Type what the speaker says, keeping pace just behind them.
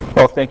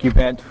Well, thank you,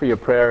 Ben, for your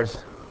prayers.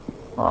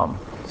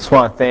 Just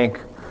want to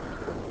thank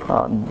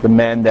the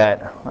men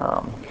that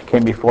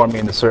came before me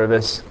in the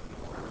service.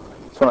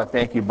 Just want to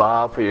thank you,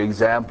 Bob, for your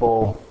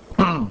example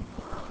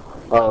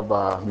of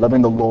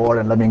loving the Lord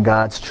and loving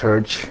God's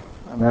church.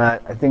 I mean, I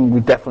think we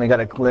definitely got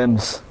a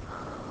glimpse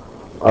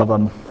of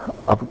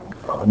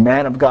a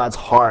man of God's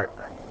heart.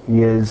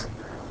 He is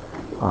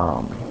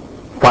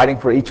fighting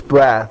for each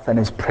breath, and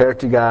his prayer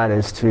to God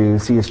is to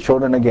see his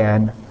children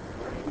again,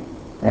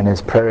 and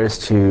his prayer is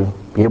to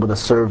be able to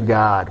serve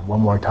God one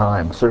more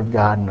time, serve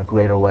God in a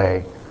greater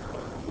way.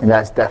 And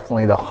that's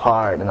definitely the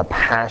heart and the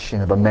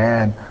passion of a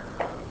man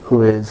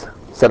who is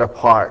set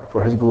apart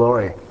for his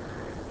glory.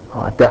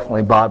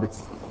 Definitely, Bob,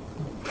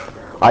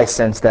 I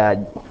sense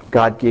that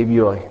God gave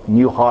you a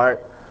new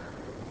heart,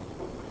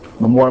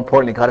 but more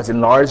importantly, God has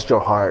enlarged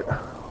your heart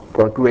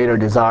for a greater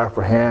desire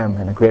for Him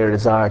and a greater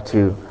desire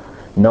to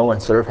know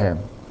and serve Him.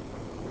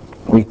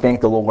 We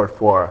thank the Lord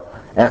for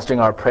answering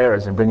our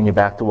prayers and bringing you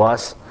back to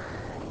us,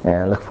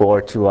 and look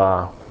forward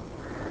to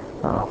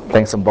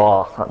playing some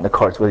ball on the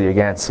courts with you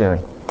again soon.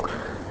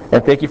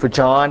 And thank you for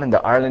John and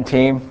the Ireland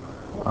team.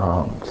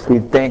 We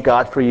thank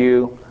God for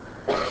you,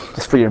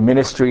 just for your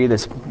ministry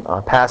this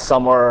past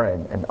summer,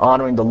 and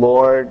honoring the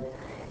Lord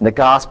in the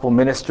gospel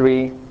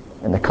ministry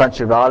in the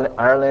country of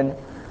Ireland.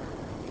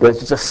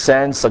 There's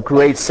just a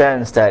great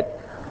sense that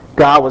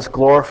God was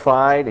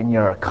glorified in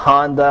your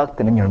conduct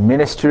and in your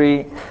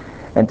ministry,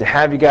 and to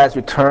have you guys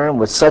return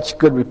with such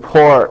good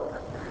report,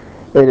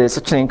 it is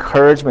such an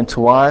encouragement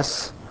to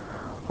us.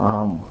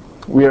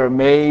 We are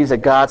amazed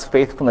at God's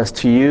faithfulness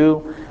to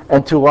you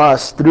and to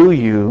us through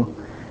you.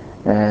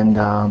 And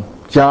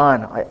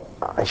John,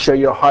 I share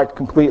your heart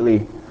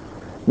completely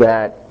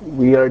that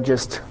we are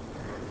just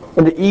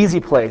in the easy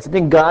place. I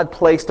think God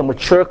placed the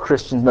mature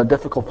Christians in a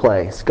difficult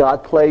place.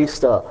 God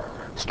placed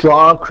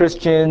strong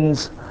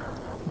Christians,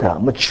 the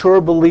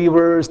mature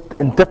believers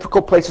in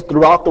difficult places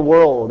throughout the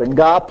world. And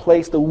God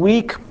placed the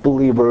weak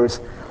believers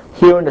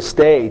here in the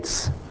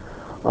States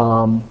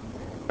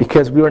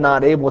because we were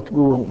not able to,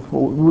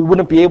 we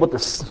wouldn't be able to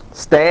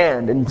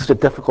stand in such a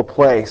difficult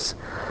place.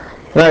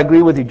 And I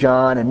agree with you,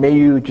 John, and may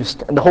you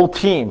just, and the whole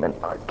team, and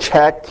our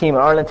Czech team,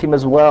 our Ireland team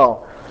as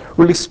well,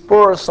 really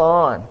spur us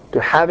on to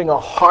having a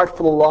heart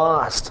for the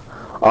lost,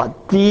 a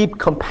deep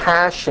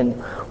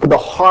compassion for the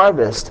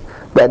harvest,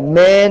 that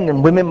men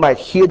and women might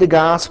hear the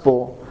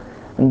gospel,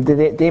 and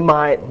they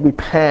might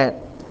repent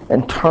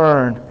and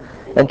turn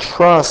and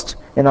trust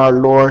in our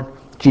Lord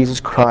Jesus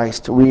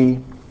Christ.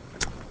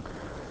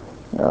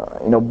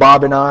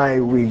 Bob and I,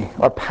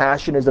 our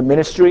passion is the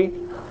ministry.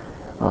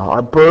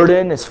 Our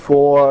burden is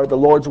for the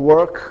Lord's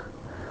work.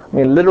 I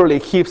mean, literally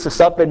keeps us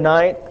up at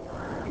night.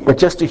 But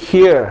just to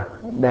hear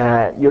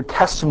that your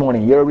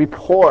testimony, your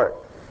report,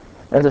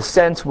 there's a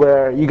sense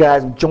where you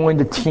guys joined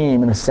the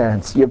team in a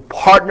sense. You've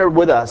partnered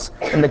with us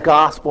in the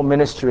gospel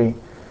ministry.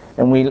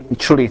 And we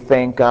truly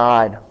thank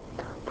God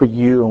for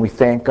you, and we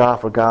thank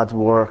God for God's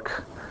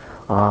work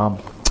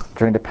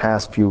during the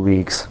past few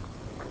weeks.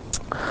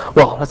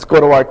 Well, let's go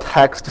to our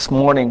text this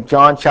morning,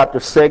 John chapter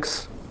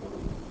 6.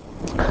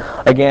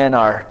 Again,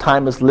 our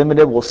time is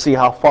limited. We'll see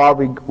how far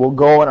we will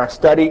go in our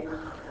study.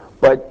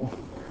 But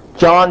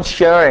John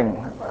sharing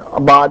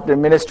about the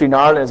ministry in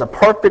Ireland is a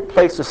perfect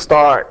place to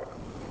start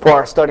for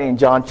our study in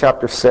John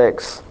chapter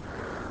 6.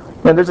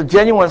 And there's a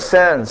genuine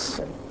sense,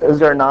 is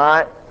there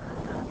not,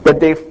 that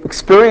they've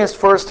experienced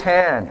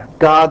firsthand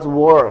God's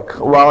work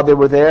while they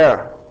were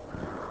there.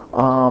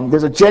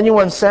 There's a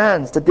genuine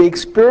sense that they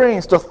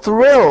experienced the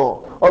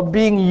thrill of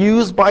being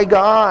used by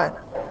God.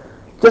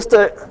 Just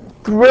the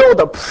thrill,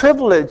 the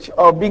privilege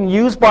of being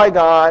used by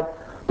God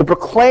to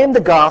proclaim the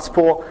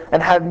gospel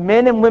and have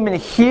men and women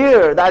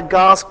hear that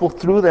gospel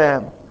through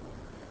them.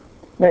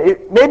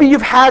 Maybe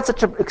you've had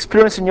such an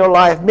experience in your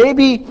life.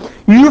 Maybe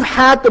you've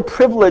had the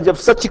privilege of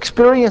such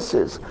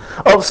experiences,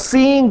 of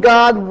seeing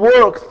God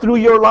work through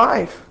your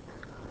life.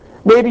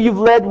 Maybe you've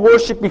led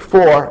worship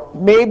before.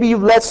 Maybe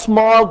you've led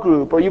small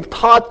group, or you've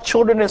taught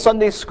children in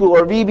Sunday school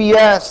or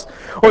VBS,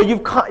 or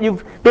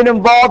you've been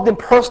involved in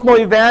personal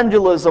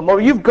evangelism,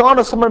 or you've gone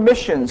to summer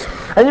missions,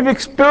 and you've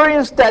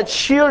experienced that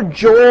sheer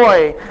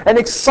joy and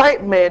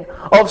excitement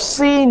of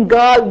seeing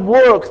God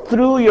work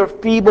through your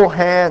feeble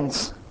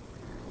hands.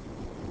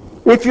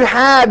 If you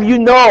have, you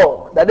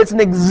know that it's an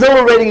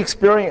exhilarating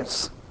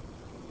experience.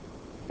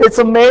 It's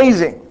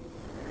amazing.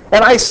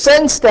 And I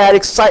sense that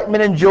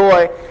excitement and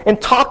joy in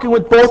talking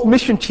with both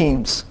mission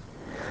teams.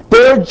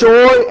 Their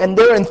joy and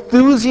their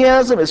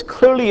enthusiasm is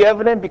clearly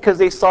evident because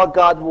they saw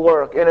God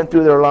work in and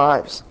through their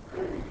lives.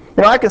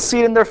 I can see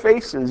it in their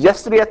faces.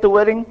 Yesterday at the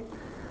wedding,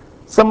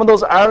 some of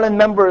those Ireland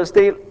members,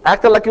 they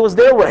acted like it was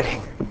their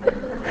wedding.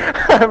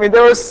 I mean, they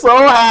were so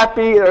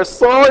happy, they were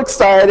so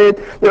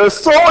excited, they were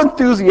so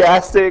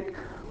enthusiastic.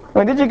 I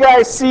mean, did you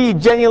guys see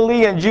Jenny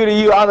Lee and Judy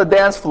Yu on the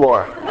dance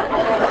floor?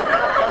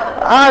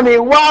 I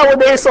mean, why were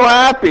they so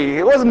happy?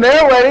 It wasn't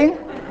their wedding.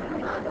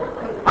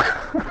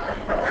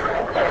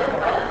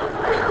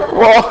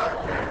 Well,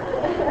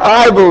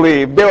 I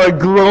believe they were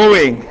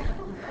glowing.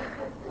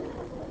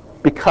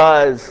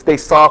 because they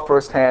saw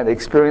firsthand, they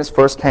experienced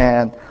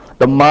firsthand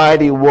the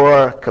mighty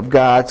work of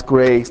God's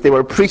grace. They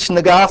were preaching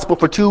the gospel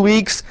for 2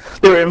 weeks.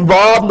 They were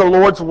involved in the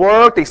Lord's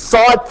work. They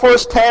saw it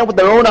firsthand with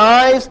their own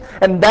eyes,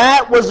 and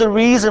that was the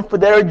reason for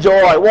their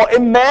joy. Well,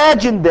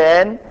 imagine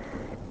then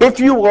if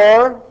you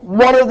were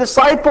one of the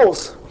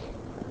disciples,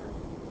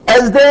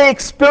 as they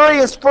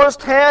experienced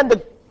firsthand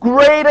the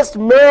greatest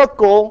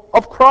miracle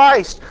of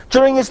Christ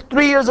during his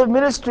 3 years of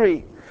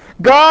ministry.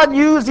 God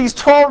used these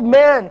 12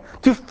 men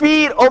to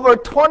feed over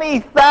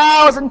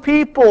 20,000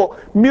 people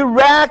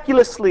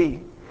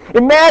miraculously.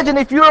 Imagine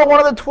if you were one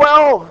of the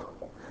 12.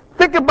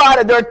 Think about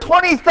it. There are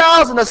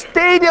 20,000, a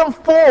stadium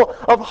full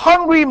of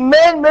hungry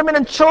men, women,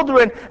 and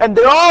children, and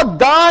they're all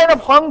dying of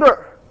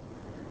hunger.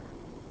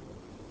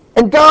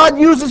 And God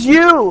uses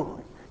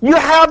you. You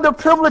have the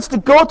privilege to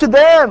go to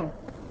them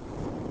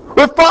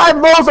with 5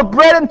 loaves of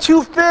bread and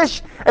 2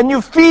 fish, and you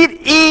feed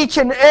each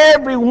and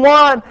every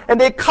one,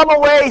 and they come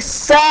away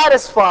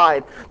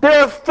satisfied.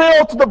 They're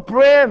filled to the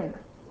brim.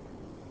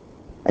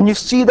 And you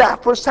see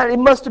that firsthand. It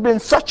must have been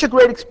such a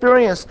great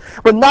experience.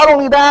 But not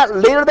only that,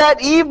 later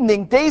that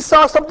evening, they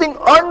saw something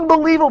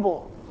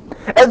unbelievable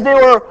as they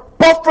were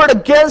buffeted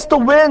against the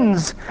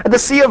winds at the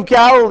Sea of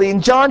Galilee. In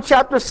John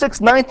chapter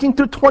 6, 19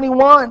 through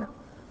 21.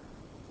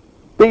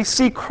 They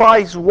see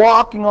Christ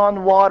walking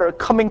on water,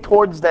 coming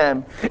towards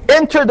them.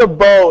 Enter the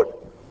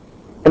boat,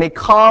 and he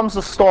calms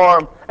the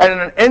storm, and in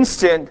an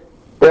instant,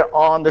 they're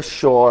on the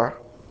shore.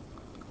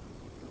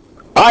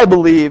 I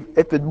believe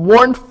if they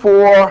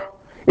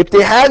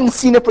hadn't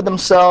seen it for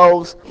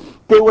themselves,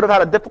 they would have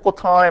had a difficult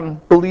time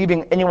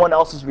believing anyone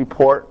else's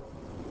report.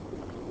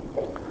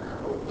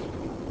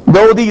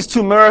 Though these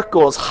 2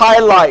 miracles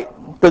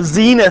highlight the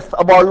zenith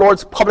of our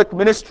Lord's public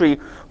ministry,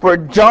 for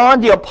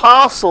John the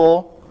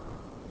Apostle,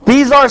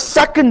 these are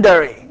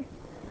secondary. I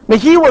mean,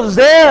 he was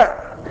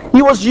there.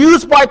 He was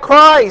used by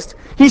Christ.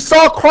 He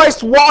saw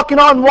Christ walking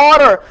on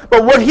water.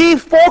 But what he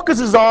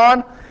focuses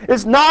on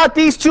is not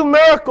these 2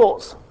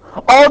 miracles.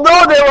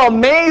 Although they were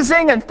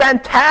amazing and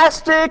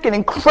fantastic and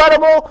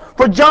incredible,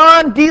 for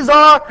John, these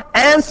are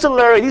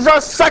ancillary. These are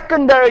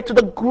secondary to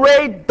the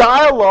great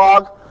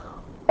dialogue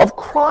of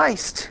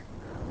Christ.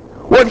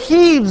 What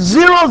he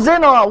zeroes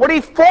in on, what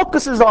he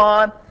focuses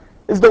on,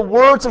 is the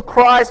words of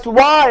Christ.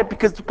 Why?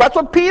 Because that's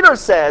what Peter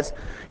says.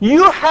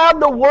 You have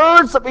the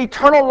words of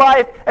eternal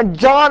life, and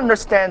John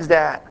understands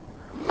that.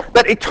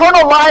 That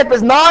eternal life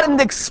is not in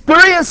the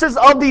experiences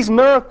of these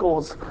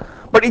miracles,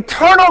 but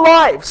eternal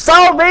life,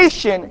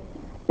 salvation,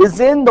 is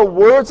in the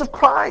words of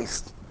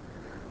Christ.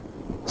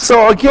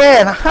 So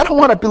again, I don't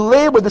want to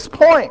belabor this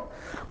point,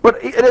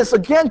 but it is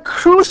again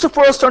crucial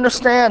for us to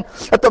understand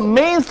that the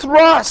main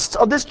thrust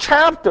of this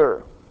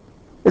chapter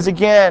is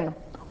again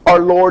our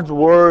Lord's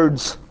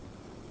words.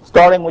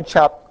 Starting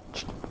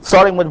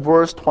with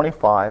verse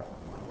 25.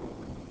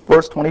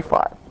 Verse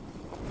 25.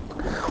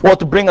 Well,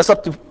 to bring us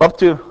up to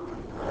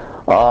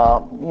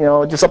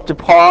just up to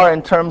par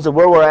in terms of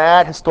where we're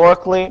at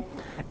historically,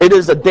 it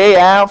is the day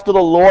after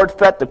the Lord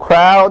fed the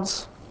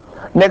crowds.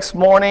 Next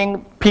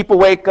morning, people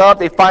wake up,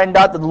 they find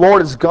out that the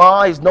Lord is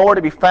gone, he's nowhere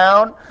to be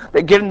found.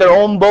 They get in their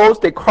own boats,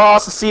 they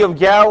cross the Sea of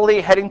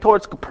Galilee, heading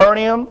towards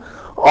Capernaum,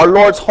 our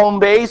Lord's home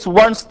base.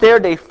 Once there,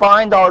 they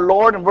find our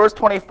Lord. In verse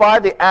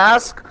 25, they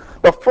ask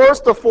the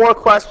first of 4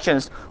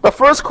 questions. The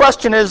first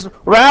question is,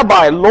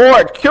 Rabbi,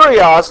 Lord,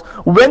 Kyrios,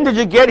 when did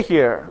you get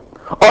here?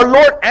 Our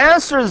Lord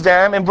answers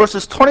them in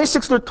verses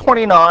 26 to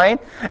 29,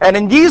 and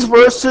in these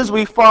verses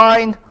we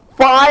find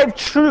 5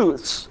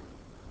 truths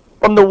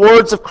from the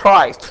words of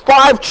Christ.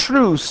 5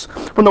 truths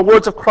from the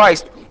words of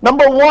Christ.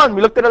 Number 1,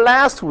 we looked at it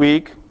last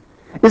week,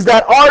 is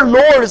that our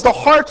Lord is the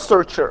heart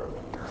searcher.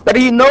 That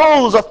he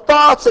knows the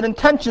thoughts and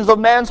intentions of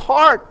man's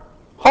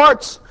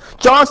hearts.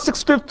 John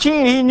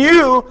 6:15, he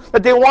knew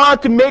that they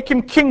wanted to make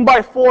him king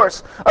by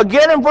force.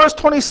 Again in verse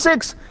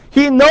 26,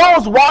 he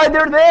knows why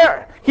they're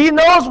there. He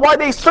knows why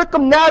they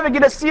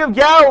circumnavigate the Sea of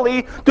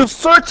Galilee to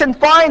search and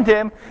find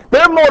him.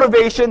 Their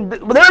motivation,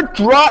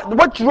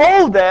 what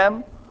drove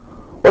them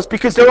was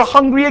because they were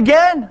hungry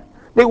again.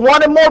 They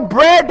wanted more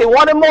bread. They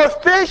wanted more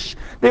fish.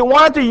 They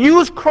wanted to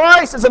use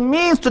Christ as a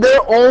means to their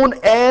own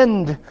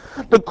end.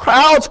 The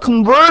crowds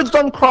converged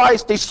on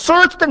Christ. They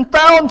searched and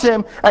found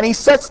him. And he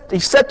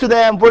said to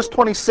them, verse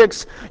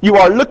 26, you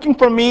are looking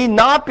for me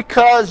not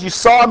because you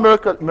saw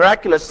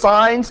miraculous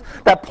signs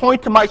that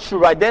point to my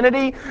true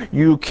identity.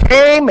 You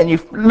came and you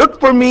looked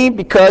for me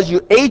because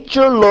you ate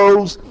your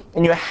loaves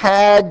and you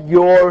had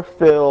your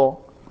fill.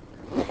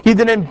 He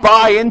didn't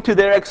buy into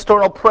their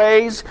external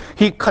praise.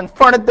 He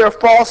confronted their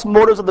false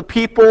motives of the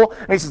people.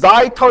 And he says,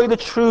 I tell you the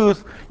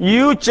truth,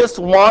 you just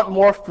want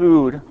more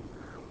food.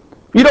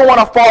 You don't want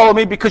to follow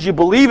me because you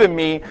believe in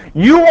me.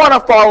 You want to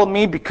follow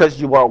me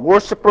because you are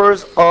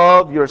worshipers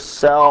of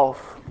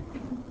yourself.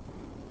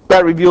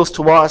 That reveals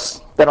to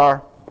us that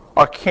our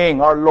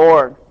King, our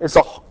Lord, is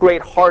a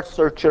great heart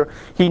searcher.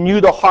 He knew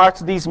the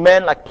hearts of these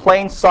men like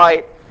plain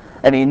sight,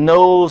 and he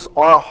knows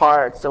our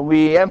hearts. And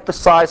we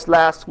emphasized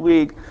last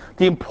week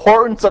the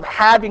importance of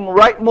having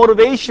right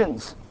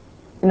motivations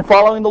in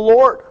following the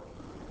Lord.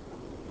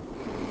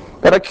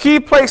 But a key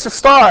place to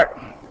start,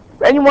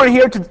 anyone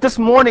here this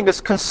morning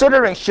is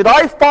considering, should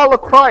I follow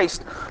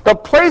Christ? The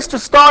place to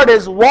start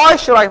is, why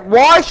should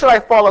I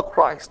follow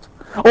Christ?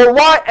 Or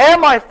why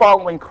am I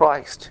following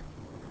Christ?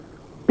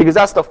 Because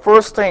that's the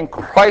first thing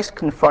Christ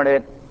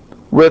confronted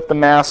with the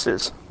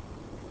masses.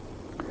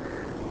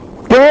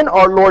 Then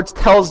our Lord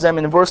tells them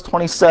in verse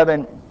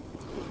 27,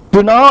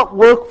 do not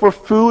work for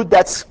food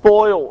that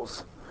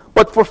spoils,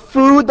 but for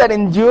food that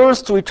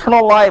endures to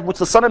eternal life, which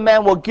the Son of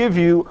Man will give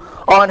you.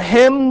 On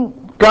him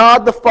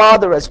God the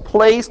Father has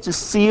placed his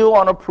seal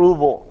on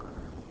approval.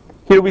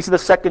 Here we see the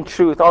second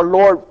truth. Our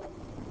Lord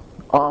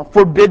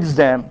forbids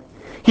them.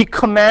 He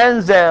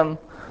commands them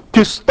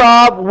to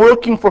stop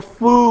working for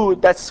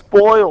food that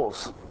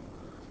spoils.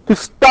 To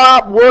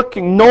stop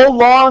working, no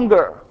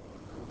longer.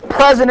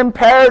 Present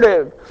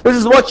imperative. This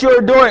is what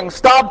you're doing.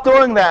 Stop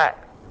doing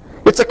that.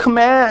 It's a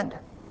command.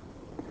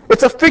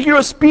 It's a figure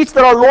of speech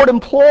that our Lord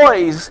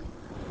employs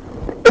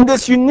in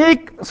this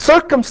unique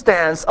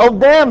circumstance of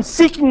them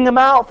seeking him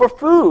out for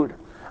food.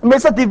 I mean,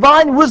 it's the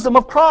divine wisdom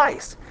of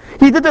Christ.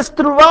 He did this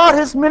throughout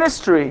his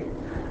ministry.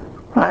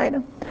 Right?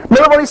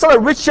 Remember when he saw a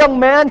rich young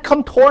man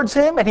come towards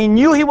him and he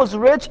knew he was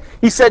rich?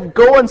 He said,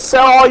 go and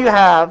sell all you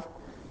have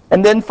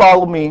and then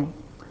follow me.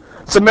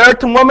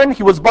 Samaritan woman,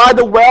 he was by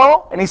the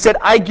well and he said,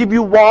 I give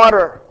you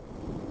water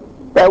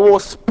that will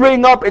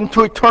spring up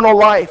into eternal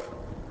life.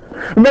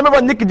 Remember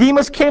when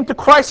Nicodemus came to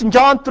Christ in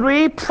John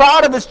 3,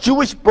 proud of his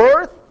Jewish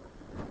birth?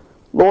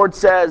 Lord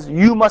says,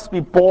 you must be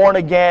born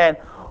again.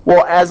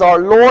 Well, as our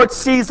Lord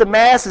sees the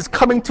masses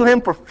coming to him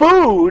for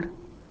food,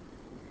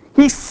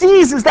 he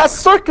seizes that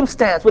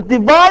circumstance with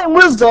divine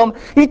wisdom.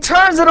 He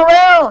turns it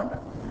around.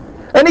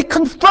 And he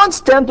confronts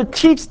them to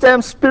teach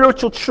them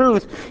spiritual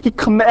truth. He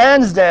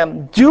commands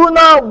them, do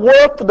not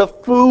work for the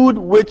food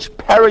which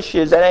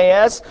perishes,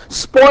 NAS,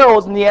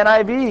 spoils in the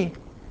NIV.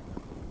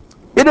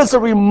 It is a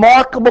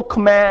remarkable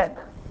command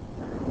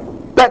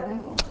that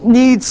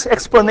needs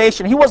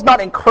explanation. He was not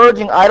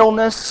encouraging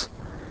idleness.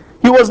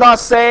 He was not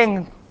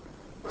saying,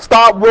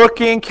 stop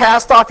working,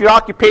 cast off your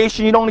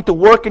occupation, you don't need to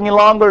work any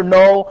longer.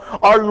 No,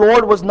 our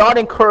Lord was not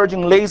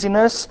encouraging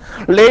laziness.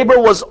 Labor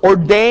was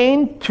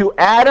ordained to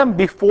Adam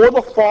before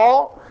the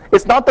fall.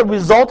 It's not the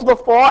result of the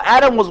fall.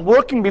 Adam was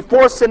working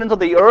before sin into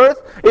the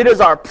earth. It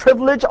is our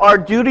privilege, our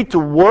duty to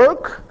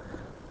work.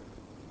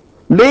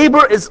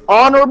 Labor is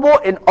honorable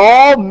in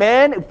all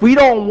men. If we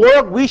don't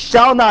work, we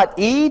shall not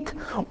eat.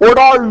 What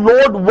our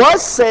Lord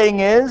was saying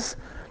is,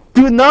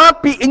 do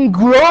not be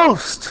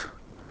engrossed.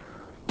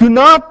 Do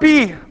not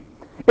be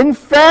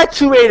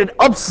infatuated,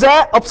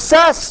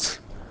 obsessed,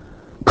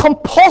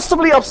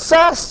 compulsively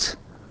obsessed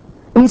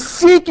in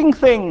seeking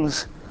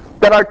things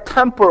that are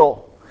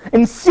temporal,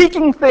 in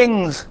seeking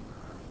things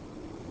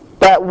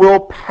that will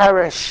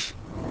perish.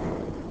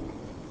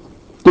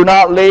 Do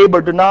not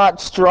labor, do not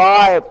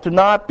strive, do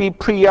not be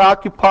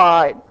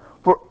preoccupied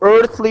for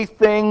earthly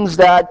things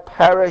that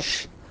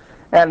perish.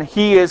 And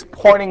he is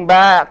pointing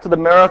back to the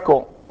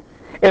miracle.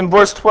 In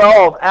verse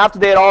 12, after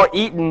they had all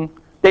eaten,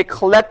 they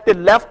collected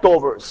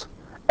leftovers.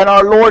 And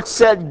our Lord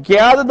said,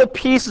 gather the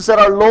pieces that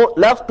are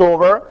left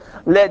over,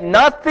 let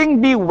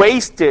nothing be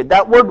wasted.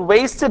 That word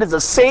wasted is the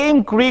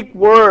same Greek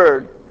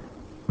word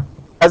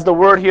as the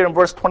word here in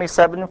verse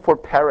 27 for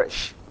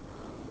perish.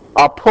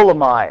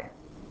 Apollomai.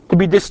 To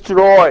be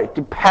destroyed,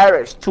 to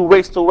perish, to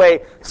waste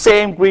away.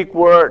 Same Greek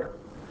word.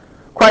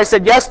 Christ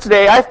said,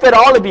 yesterday I fed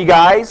all of you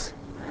guys,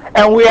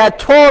 and we had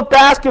 12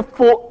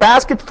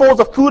 basketfuls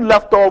of food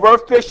left over,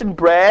 fish and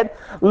bread.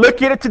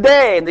 Look at it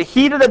today. In the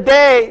heat of the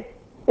day,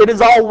 it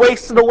is all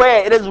wasted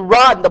away. It is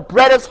rotten. The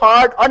bread is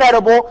hard,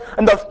 unedible,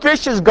 and the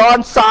fish is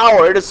gone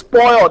sour. It is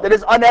spoiled. It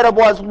is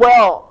unedible as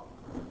well.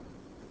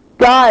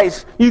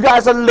 Guys, you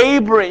guys are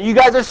laboring. You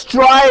guys are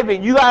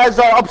striving. You guys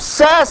are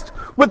obsessed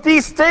with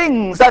these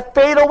things that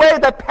fade away,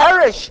 that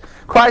perish.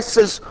 Christ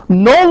says,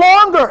 no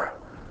longer.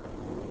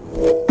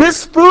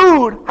 This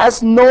food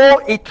has no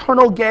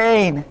eternal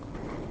gain.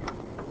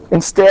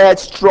 Instead,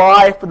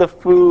 strive for the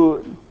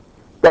food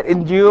that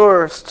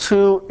endures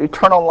to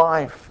eternal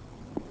life.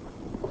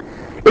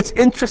 It's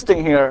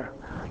interesting here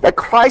that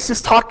Christ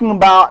is talking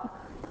about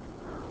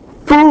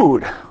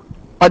food,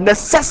 a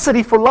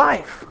necessity for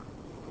life.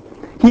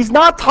 He's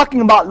not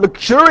talking about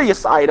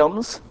luxurious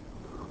items,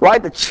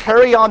 right? The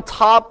cherry on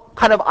top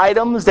kind of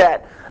items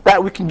that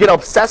we can get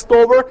obsessed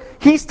over.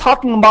 He's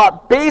talking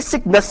about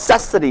basic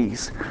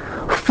necessities.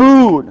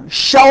 Food,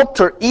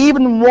 shelter,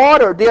 even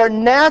water. They are a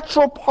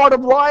natural part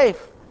of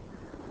life.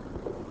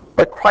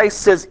 But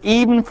Christ says,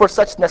 even for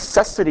such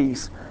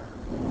necessities,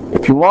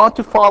 if you want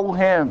to follow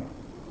him,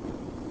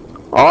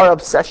 our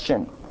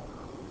obsession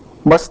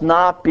must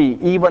not be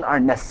even our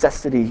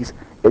necessities.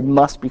 It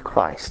must be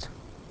Christ.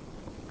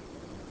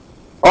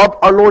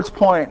 Our Lord's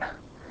point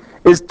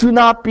is, do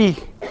not be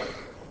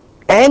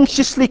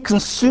anxiously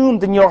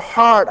consumed in your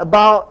heart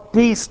about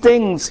these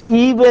things,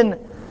 even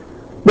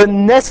the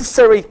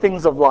necessary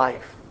things of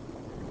life.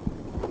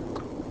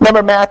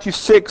 Remember Matthew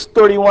 6,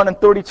 31 and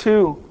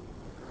 32.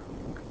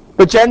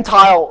 The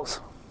Gentiles,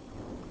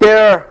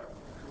 their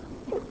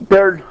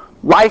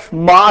life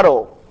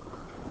motto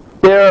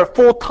Their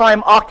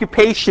full-time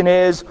occupation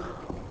is,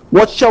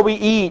 what shall we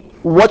eat?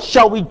 What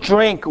shall we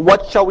drink?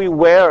 What shall we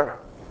wear?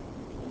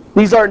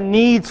 These are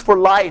needs for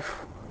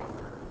life.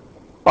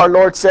 Our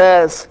Lord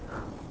says,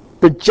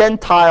 the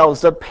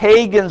Gentiles, the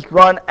pagans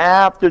run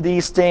after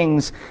these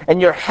things,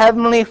 and your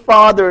heavenly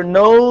Father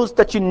knows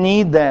that you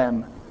need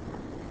them.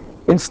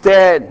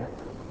 Instead,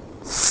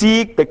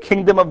 seek the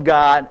kingdom of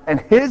God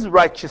and His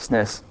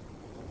righteousness,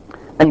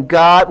 and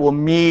God will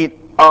meet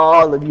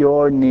all of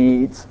your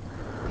needs.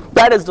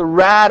 That is the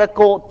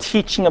radical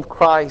teaching of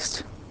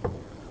Christ.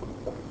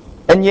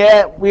 And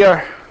yet, we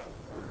are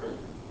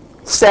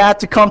sad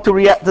to come to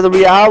the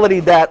reality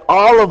that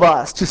all of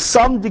us, to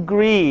some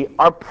degree,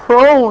 are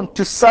prone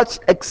to such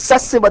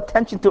excessive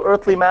attention to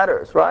earthly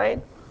matters,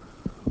 right?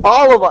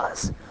 All of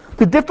us,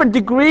 to different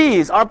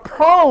degrees, are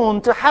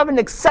prone to have an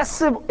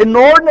excessive,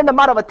 inordinate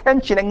amount of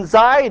attention,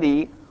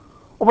 anxiety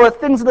over the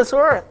things of this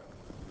earth.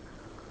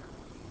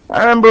 I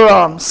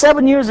remember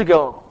 7 years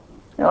ago,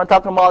 I'm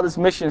talking about this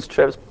missions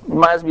trips.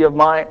 Reminds me of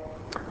my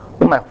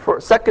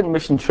second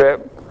mission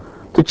trip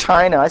to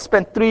China. I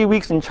spent 3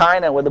 weeks in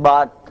China with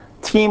about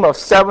team of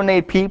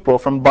 7-8 people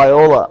from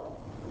Biola.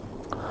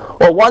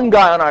 Well, one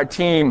guy on our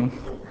team,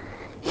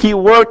 he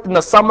worked in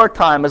the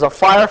summertime as a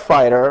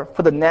firefighter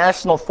for the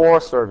National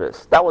Forest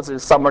Service. That was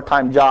his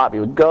summertime job. He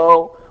would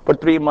go for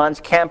 3 months,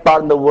 camp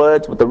out in the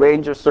woods with the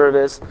Ranger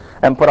Service,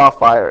 and put out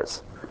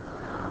fires.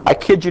 I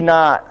kid you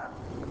not,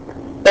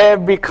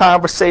 every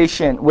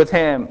conversation with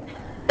him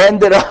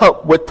ended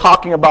up with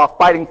talking about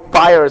fighting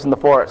fires in the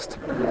forest.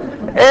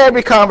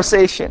 Every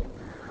conversation.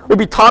 We'd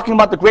be talking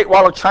about the Great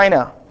Wall of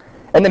China,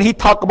 and then he'd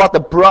talk about the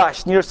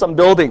brush near some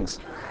buildings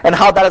and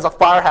how that is a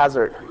fire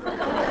hazard.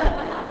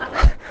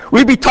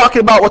 We'd be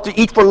talking about what to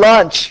eat for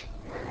lunch,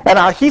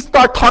 and he'd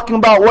start talking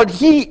about what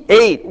he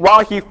ate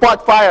while he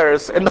fought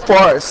fires in the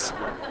forest.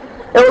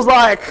 It was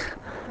like,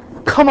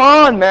 come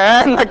on,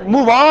 man, like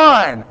move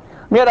on.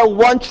 We had a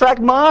one-track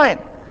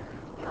mind.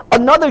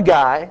 Another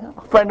guy,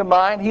 a friend of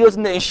mine, he was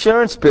in the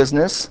insurance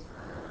business.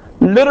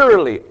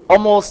 Literally,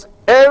 almost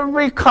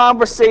every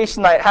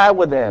conversation I had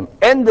with him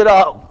ended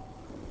up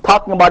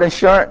talking about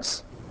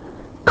insurance.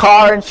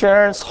 Car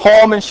insurance,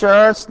 home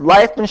insurance,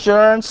 life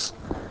insurance.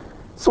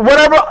 So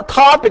whatever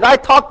topic I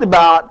talked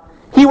about,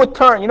 he would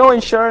turn. You know what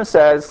insurance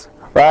says,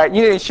 right?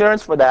 You need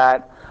insurance for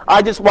that.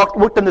 I just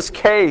worked on this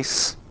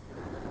case.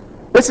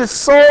 This is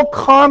so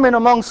common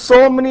among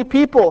so many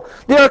people.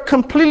 They are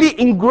completely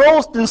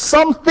engrossed in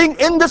something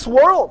in this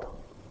world.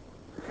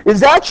 Is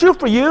that true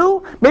for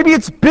you? Maybe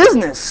it's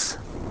business.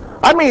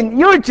 I mean,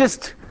 you're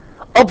just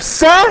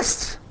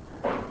obsessed.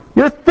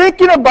 You're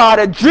thinking about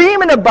it,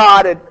 dreaming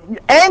about it,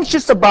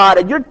 anxious about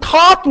it, you're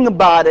talking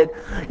about it.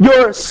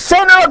 Your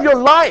center of your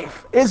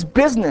life is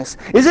business.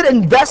 Is it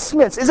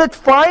investments? Is it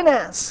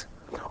finance?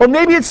 Or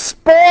maybe it's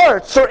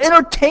sports or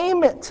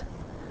entertainment.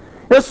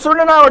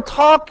 Serena and I were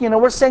talking and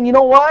we're saying, you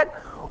know what?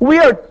 We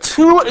are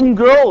too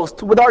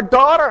engrossed with our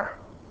daughter.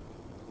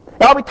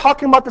 And I'll be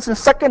talking about this in the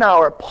second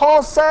hour.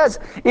 Paul says,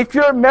 if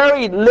you're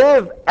married,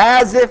 live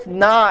as if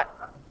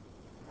not.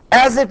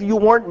 As if you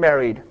weren't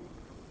married.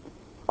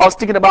 I was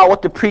thinking about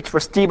what to preach for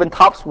Stephen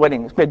Topp's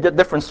wedding. It's been a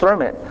different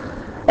sermon.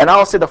 And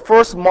I'll say the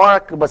first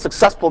mark of a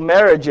successful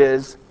marriage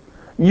is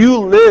you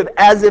live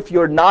as if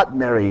you're not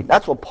married.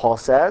 That's what Paul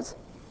says.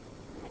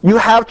 You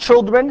have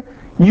children,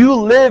 you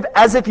live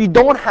as if you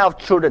don't have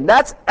children.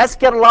 That's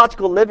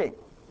eschatological living.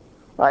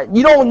 Right?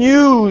 You don't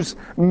use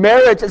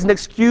marriage as an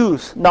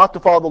excuse not to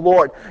follow the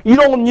Lord. You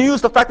don't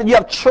use the fact that you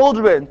have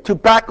children to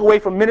back away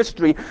from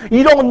ministry.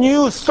 You don't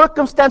use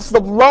circumstances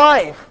of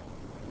life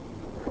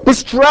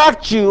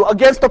distract you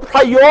against the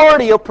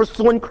priority of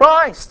pursuing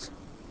Christ.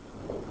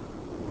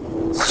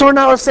 So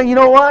now we're saying, you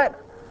know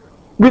what?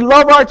 We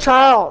love our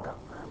child,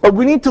 but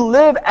we need to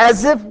live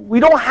as if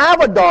we don't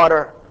have a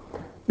daughter,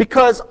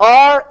 because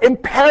our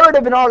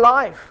imperative in our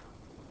life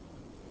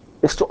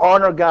is to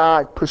honor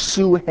God,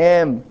 pursue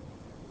Him.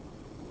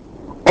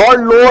 Our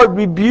Lord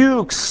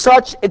rebukes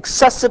such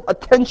excessive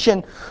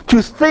attention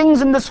to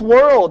things in this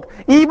world,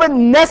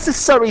 even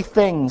necessary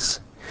things.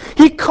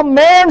 He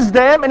commands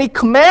them and He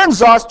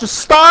commands us to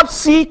stop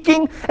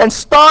seeking and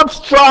stop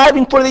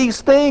striving for these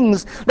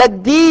things,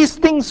 that these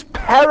things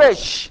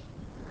perish,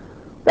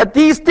 that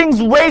these things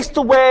waste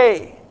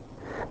away.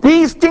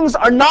 These things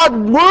are not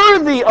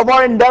worthy of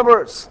our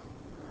endeavors.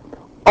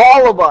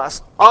 All of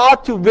us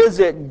ought to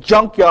visit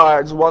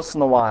junkyards once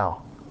in a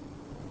while.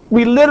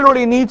 We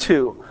literally need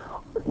to.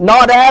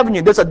 Knott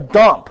Avenue, there's a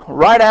dump.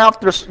 Right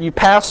after you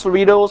pass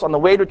Cerritos on the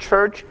way to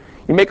church,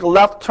 you make a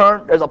left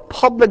turn, there's a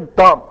public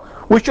dump.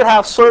 We should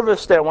have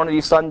service there one of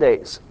these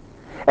Sundays.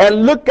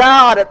 And look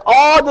out at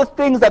all the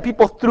things that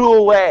people threw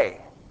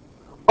away.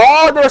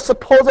 All their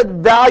supposed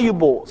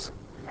valuables.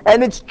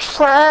 And it's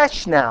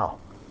trash now.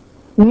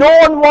 No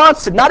one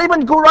wants it. Not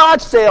even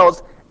garage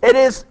sales. It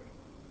is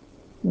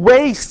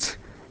waste.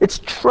 It's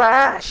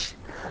trash.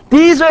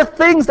 These are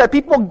things that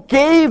people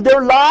gave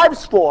their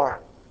lives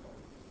for.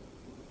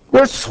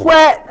 Their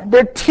sweat,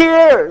 their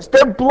tears,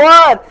 their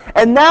blood.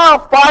 And now,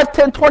 5,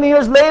 10, 20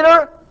 years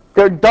later,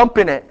 they're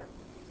dumping it.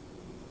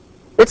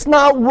 It's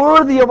not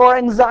worthy of our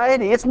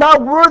anxiety. It's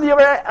not worthy of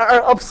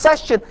our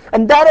obsession.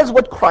 And that is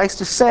what Christ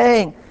is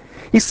saying.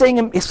 He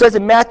says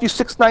in Matthew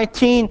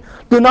 6:19,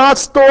 do not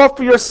store up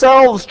for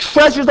yourselves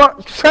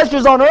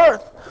treasures on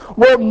earth,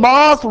 where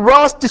moth,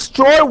 rust,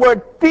 destroy, where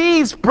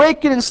thieves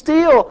break in and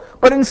steal.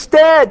 But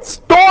instead,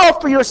 store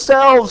up for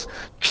yourselves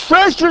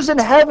treasures in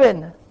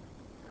heaven,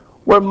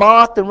 where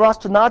moth and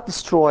rust do not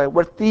destroy,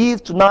 where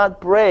thieves do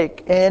not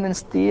break in and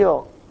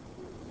steal.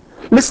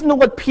 Listen to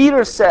what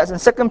Peter says in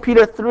 2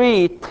 Peter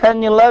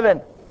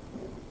 3:10-11.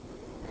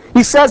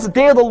 He says the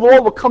day of the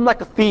Lord will come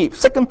like a thief.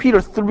 2 Peter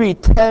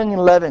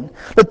 3:10-11.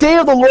 The day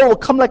of the Lord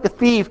will come like a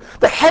thief.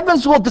 The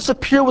heavens will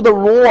disappear with a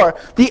roar.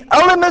 The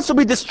elements will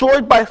be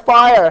destroyed by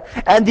fire.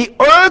 And the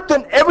earth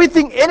and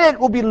everything in it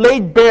will be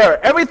laid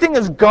bare. Everything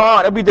is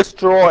gone. It will be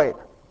destroyed.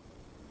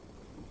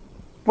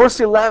 Verse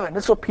 11.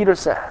 This is what Peter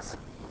says.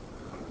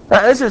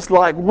 Now, this is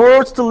like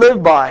words to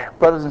live by,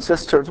 brothers and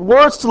sisters.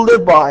 Words to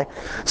live by.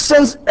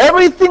 Since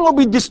everything will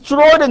be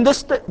destroyed in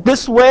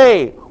this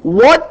way,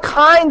 what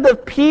kind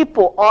of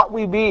people ought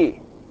we be?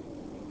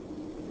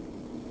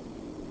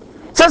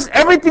 It says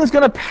everything's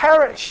going to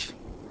perish.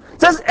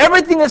 It says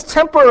everything is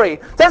temporary.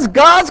 It says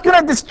God's going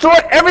to destroy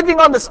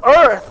everything on this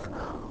earth.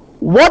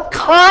 What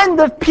kind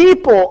of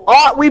people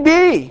ought we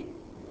be?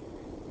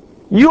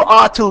 You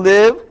ought to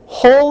live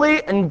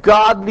holy and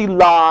godly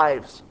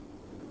lives,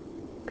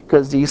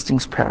 because these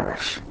things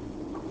perish.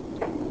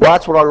 Well,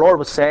 that's what our Lord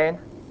was saying.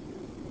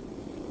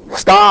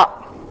 Stop.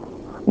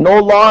 No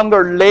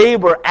longer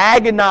labor,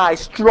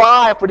 agonize,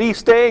 strive for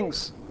these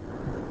things.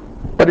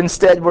 But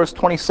instead, verse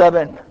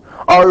 27,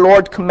 our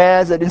Lord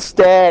commands that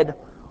instead,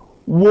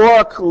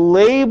 work,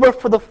 labor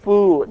for the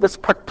food, this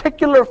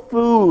particular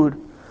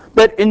food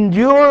that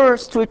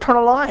endures to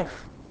eternal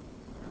life.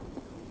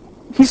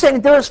 He's saying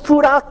there's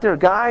food out there,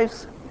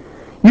 guys.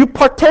 You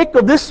partake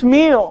of this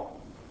meal.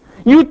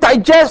 You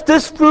digest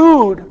this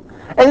food,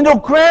 and it'll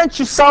grant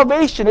you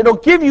salvation.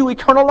 It'll give you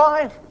eternal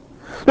life.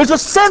 There's a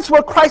sense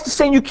where Christ is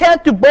saying you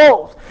can't do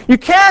both. You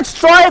can't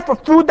strive for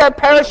food that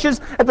perishes,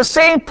 at the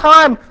same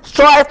time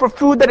strive for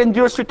food that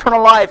endures to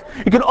eternal life.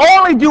 You can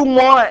only do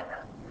one.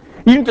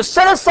 You need to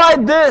set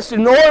aside this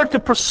in order to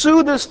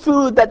pursue this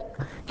food that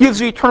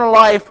gives you eternal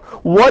life.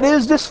 What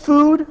is this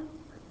food?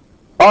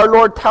 Our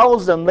Lord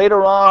tells them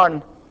later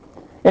on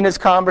in his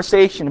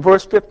conversation,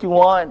 verse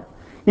 51.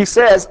 He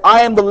says,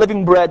 I am the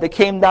living bread that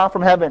came down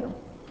from heaven.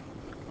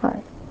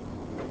 Right.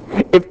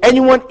 If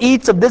anyone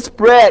eats of this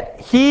bread,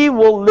 he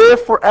will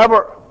live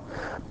forever.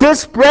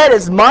 This bread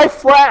is my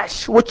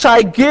flesh, which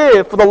I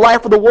give for the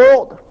life of the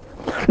world.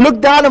 Look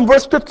down in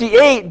verse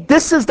 58.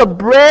 This is the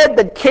bread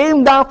that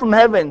came down from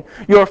heaven.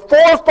 Your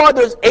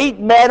forefathers ate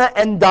manna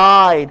and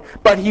died,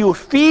 but he who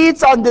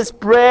feeds on this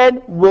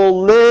bread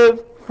will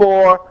live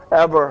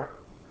forever.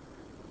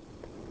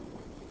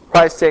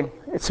 Christ saying,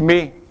 it's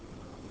me.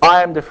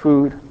 I am the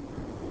food.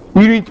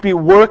 You need to be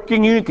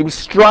working. You need to be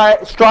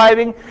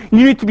striving.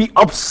 You need to be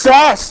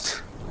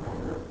obsessed,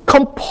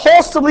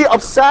 compulsively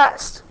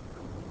obsessed,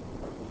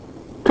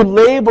 to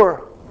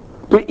labor,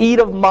 to eat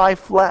of my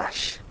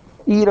flesh.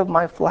 Eat of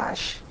my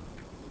flesh.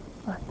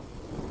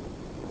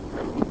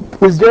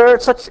 Is there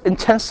such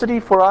intensity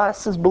for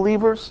us as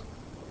believers?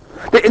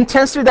 The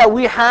intensity that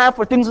we have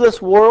for things of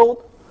this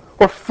world,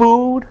 for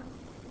food,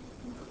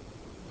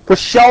 for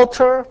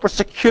shelter, for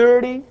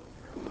security?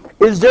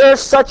 Is there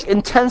such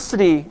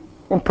intensity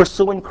in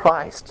pursuing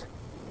Christ?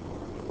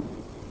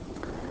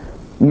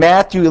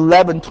 Matthew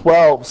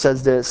 11:12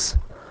 says this.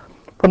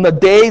 From the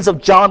days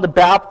of John the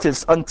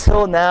Baptist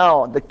until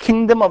now, the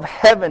kingdom of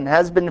heaven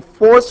has been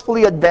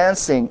forcefully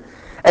advancing,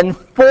 and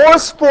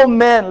forceful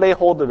men lay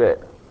hold of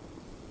it.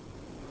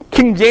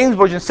 King James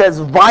Version says,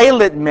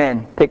 violent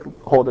men take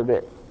hold of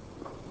it.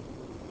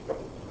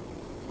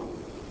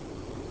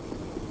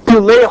 To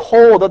lay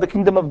hold of the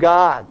kingdom of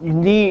God, you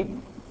need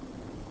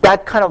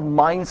that kind of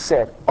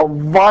mindset, a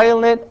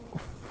violent,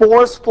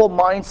 forceful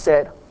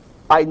mindset.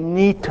 I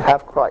need to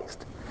have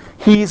Christ.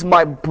 He's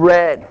my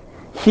bread.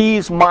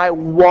 He's my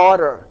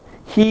water.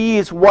 He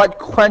is what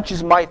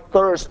quenches my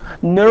thirst,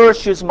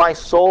 nourishes my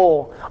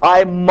soul.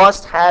 I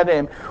must have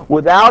Him.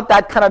 Without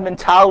that kind of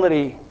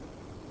mentality,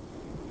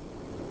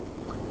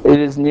 it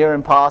is near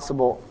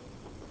impossible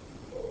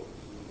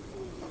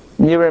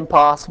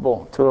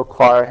to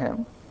acquire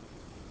Him.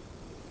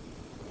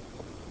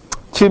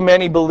 Too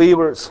many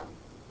believers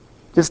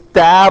just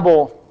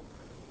dabble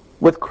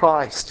with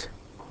Christ.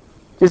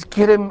 Just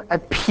get Him a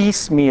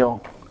piecemeal.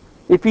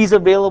 If He's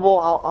available,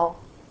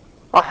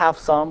 I'll have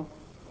some.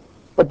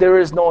 But there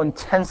is no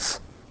intense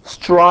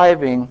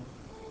striving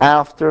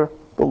after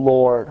the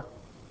Lord.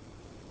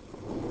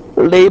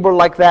 Labor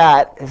like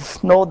that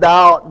is no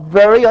doubt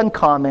very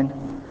uncommon.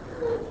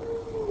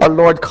 Our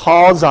Lord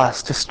calls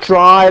us to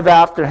strive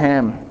after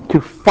Him,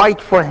 to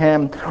fight for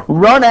Him,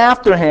 run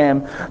after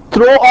Him,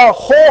 throw our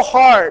whole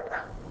heart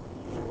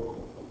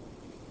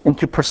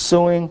into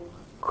pursuing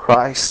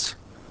Christ.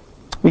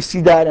 We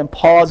see that in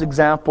Paul's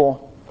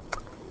example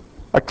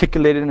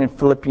articulated in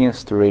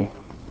Philippians 3.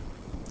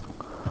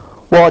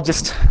 Well, I'll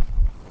just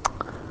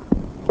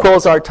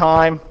close our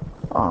time.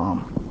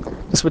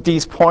 just with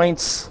these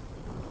points,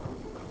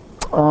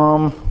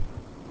 I'll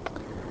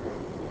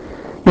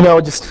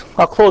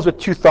close with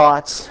two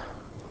thoughts.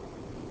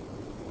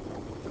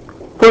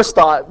 First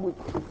thought, we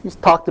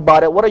just talked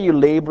about it. What are you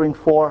laboring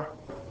for?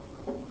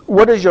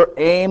 What is your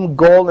aim,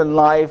 goal in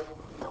life?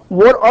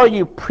 What are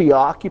you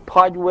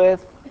preoccupied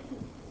with?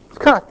 Just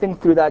kind of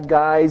think through that,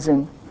 guys.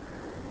 And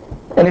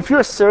if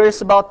you're serious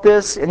about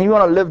this and you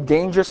want to live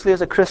dangerously as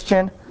a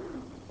Christian,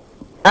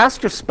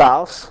 ask your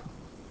spouse.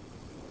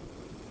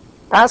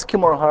 Ask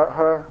him or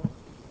her,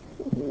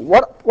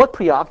 what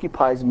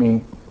preoccupies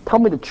me? Tell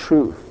me the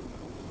truth.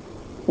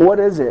 What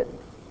is it?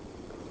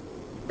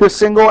 If you're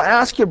single,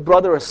 ask your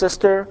brother or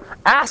sister.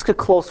 Ask a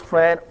close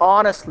friend.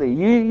 Honestly,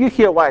 you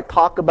hear what I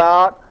talk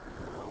about,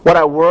 what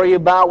I worry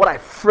about, what I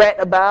fret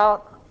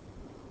about.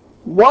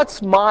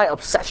 What's my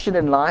obsession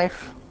in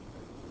life?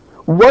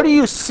 What do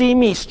you see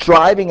me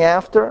striving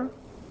after?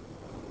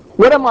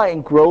 What am I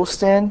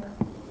engrossed in?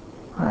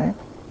 Right?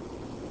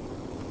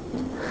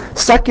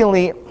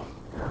 Secondly,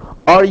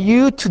 are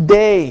you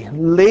today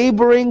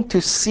laboring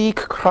to seek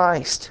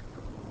Christ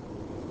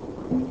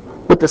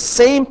with the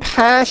same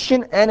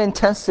passion and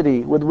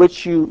intensity with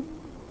which you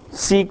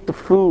seek the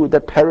food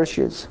that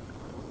perishes?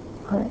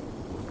 Right?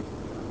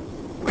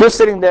 If you're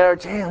sitting there,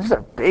 damn, this is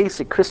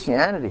basic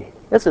Christianity.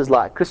 This is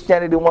like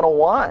Christianity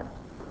 101.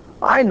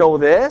 I know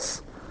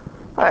this.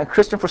 I've been a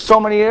Christian for so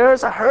many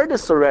years. I heard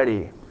this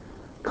already.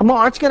 Come on,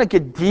 aren't you going to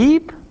get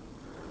deep?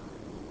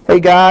 Hey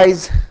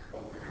guys,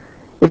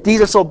 if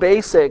these are so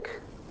basic,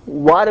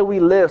 why do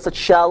we live such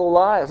shallow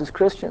lives as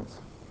Christians?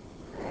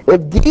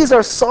 If these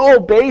are so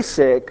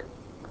basic,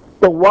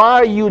 then why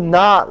are you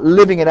not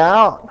living it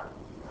out?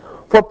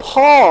 For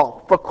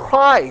Paul, for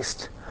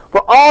Christ,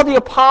 for all the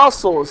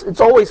apostles,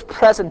 it's always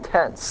present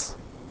tense.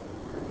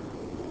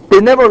 They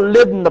never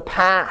lived in the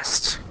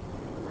past.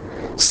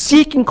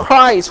 Seeking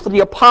Christ for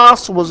the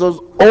apostles was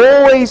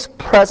always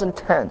present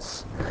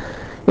tense.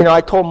 I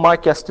told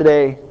Mike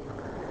yesterday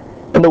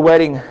in the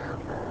wedding,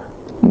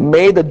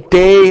 may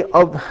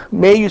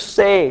you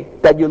say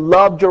that you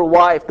loved your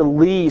wife the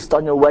least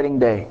on your wedding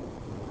day.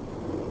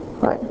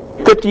 Right?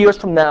 50 years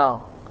from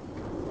now,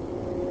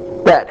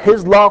 that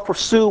his love for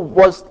Sue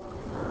was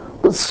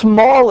the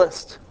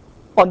smallest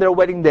on their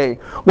wedding day.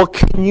 Well,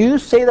 can you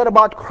say that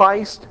about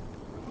Christ?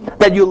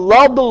 That you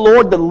loved the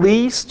Lord the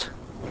least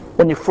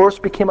when you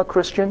first became a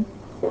Christian?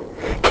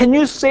 Can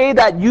you say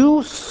that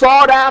you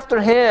sought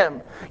after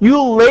Him, you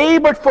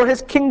labored for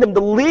His kingdom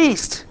the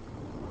least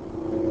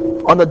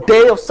on the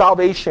day of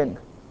salvation,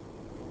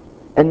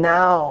 and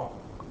now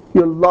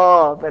your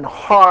love and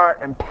heart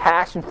and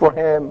passion for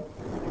Him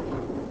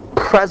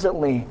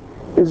presently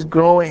is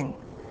growing,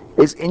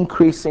 is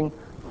increasing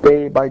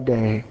day by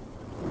day?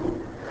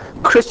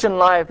 Christian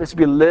life is to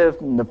be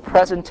lived in the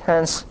present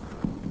tense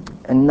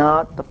and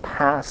not the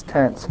past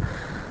tense.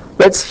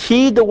 Let's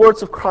heed the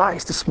words of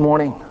Christ this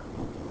morning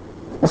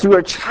as we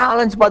are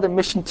challenged by the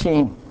mission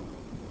team,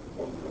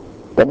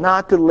 but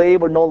not to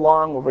labor no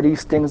longer over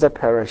these things that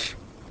perish,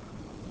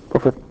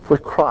 but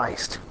with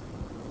Christ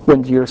who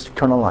endures to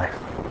eternal life.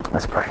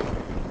 Let's pray.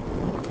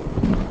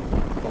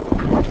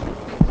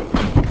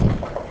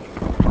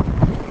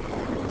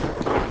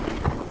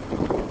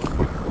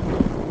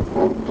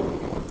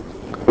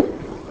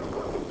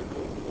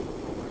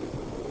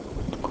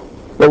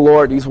 Oh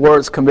Lord, these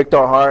words convict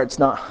our hearts,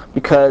 not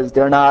because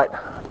they're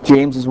not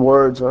James's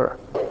words or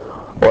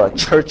a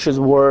church's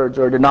words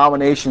or a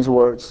denomination's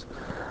words.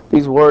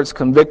 These words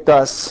convict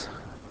us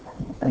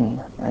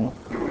and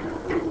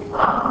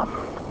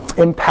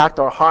impact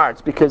our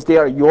hearts because they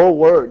are your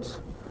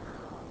words.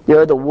 They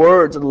are the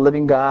words of the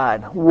living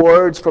God.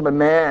 Words from a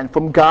man,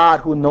 from God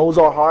who knows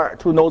our heart,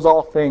 who knows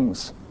all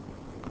things.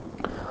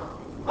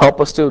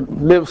 Help us to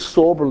live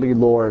soberly,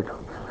 Lord,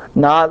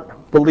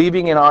 not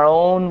believing in our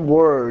own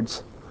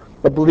words,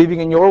 but believing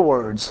in your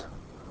words,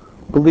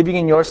 believing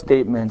in your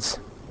statements,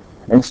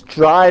 and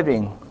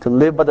striving to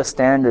live by the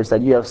standards that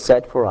you have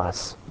set for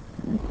us.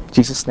 In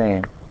Jesus'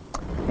 name,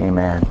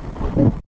 amen.